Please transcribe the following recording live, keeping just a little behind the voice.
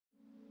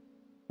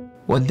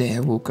One day I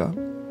woke up,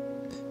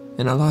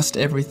 and I lost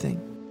everything.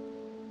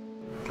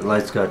 The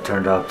lights got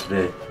turned off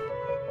today.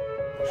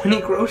 We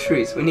need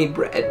groceries, we need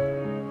bread.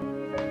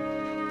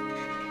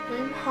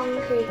 I'm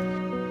hungry.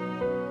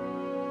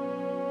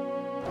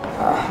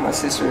 My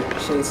sister,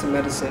 she needs some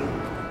medicine.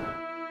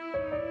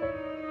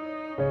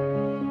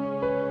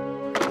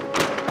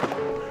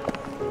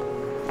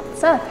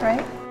 Seth,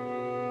 right?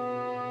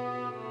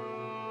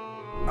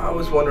 I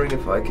was wondering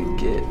if I could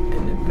get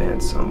an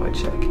advance on my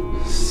check.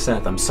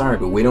 Seth, I'm sorry,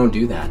 but we don't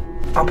do that.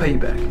 I'll pay you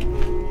back.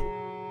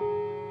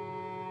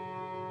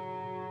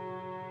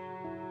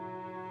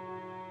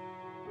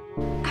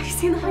 Have you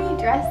seen how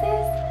he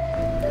dresses?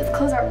 His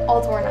clothes are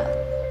all torn up.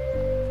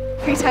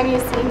 Every time you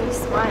see him, you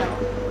smile.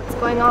 What's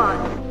going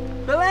on?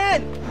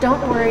 Belen!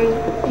 Don't worry.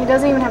 He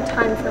doesn't even have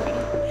time for me.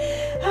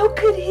 How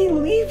could he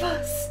leave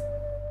us?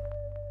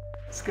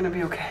 It's gonna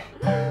be okay.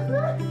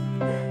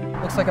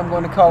 Looks like I'm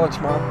going to college,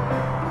 Mom.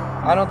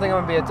 I don't think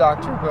I'm gonna be a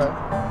doctor, but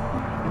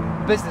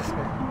a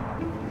businessman.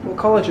 What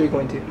college are you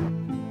going to? I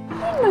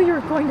didn't know you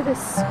were going to this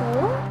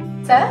school.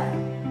 Seth?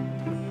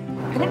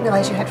 I didn't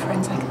realize you had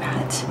friends like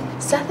that.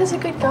 Seth is a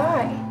good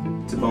guy.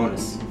 It's a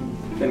bonus.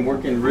 Been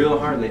working real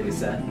hard lately,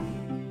 Seth.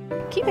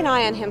 Keep an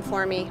eye on him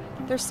for me.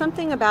 There's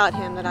something about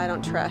him that I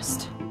don't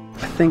trust.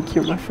 I think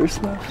you're my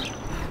first love.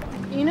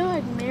 You know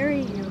I'd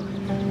marry you,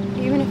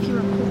 even if you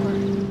were poor.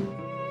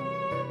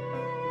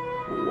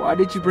 Why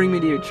did you bring me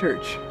to your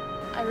church?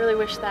 I really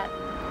wish that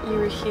you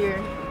were here,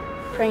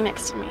 praying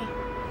next to me.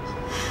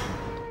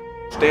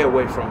 Stay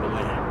away from the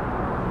land.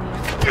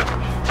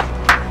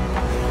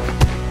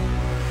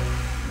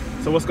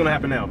 So what's gonna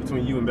happen now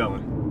between you and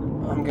Belen?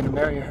 I'm gonna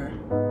marry her.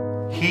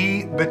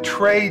 He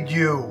betrayed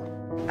you.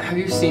 Have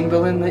you seen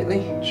Belen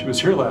lately? She was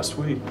here last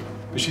week,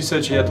 but she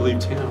said she had to leave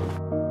town.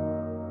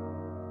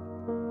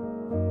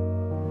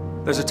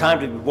 There's a time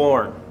to be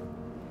born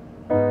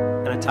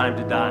and a time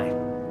to die.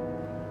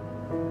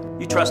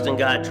 You trust in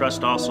God,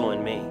 trust also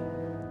in me.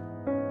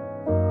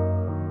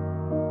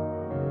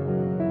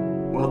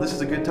 Well, this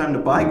is a good time to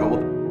buy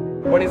gold.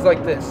 Money's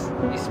like this.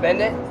 You spend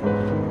it,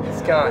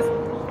 it's gone.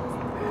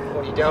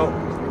 When you don't,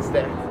 it's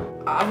there.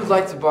 I would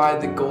like to buy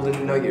the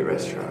Golden Nugget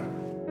restaurant.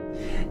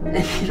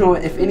 And you know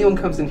what? If anyone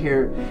comes in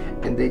here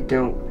and they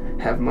don't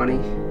have money,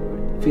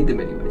 feed them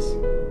anyways.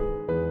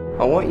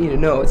 I want you to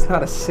know it's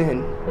not a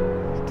sin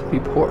to be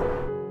poor.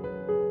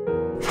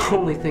 The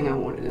only thing I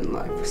wanted in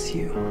life was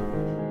you.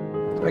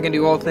 I can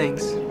do all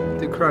things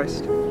through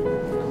Christ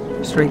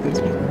who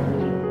strengthens me.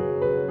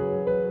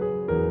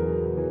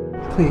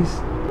 Please,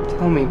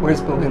 tell me,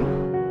 where's Belen?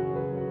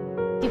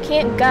 You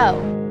can't go.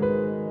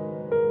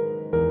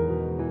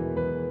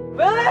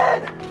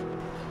 Belen!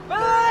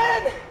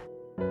 Belen!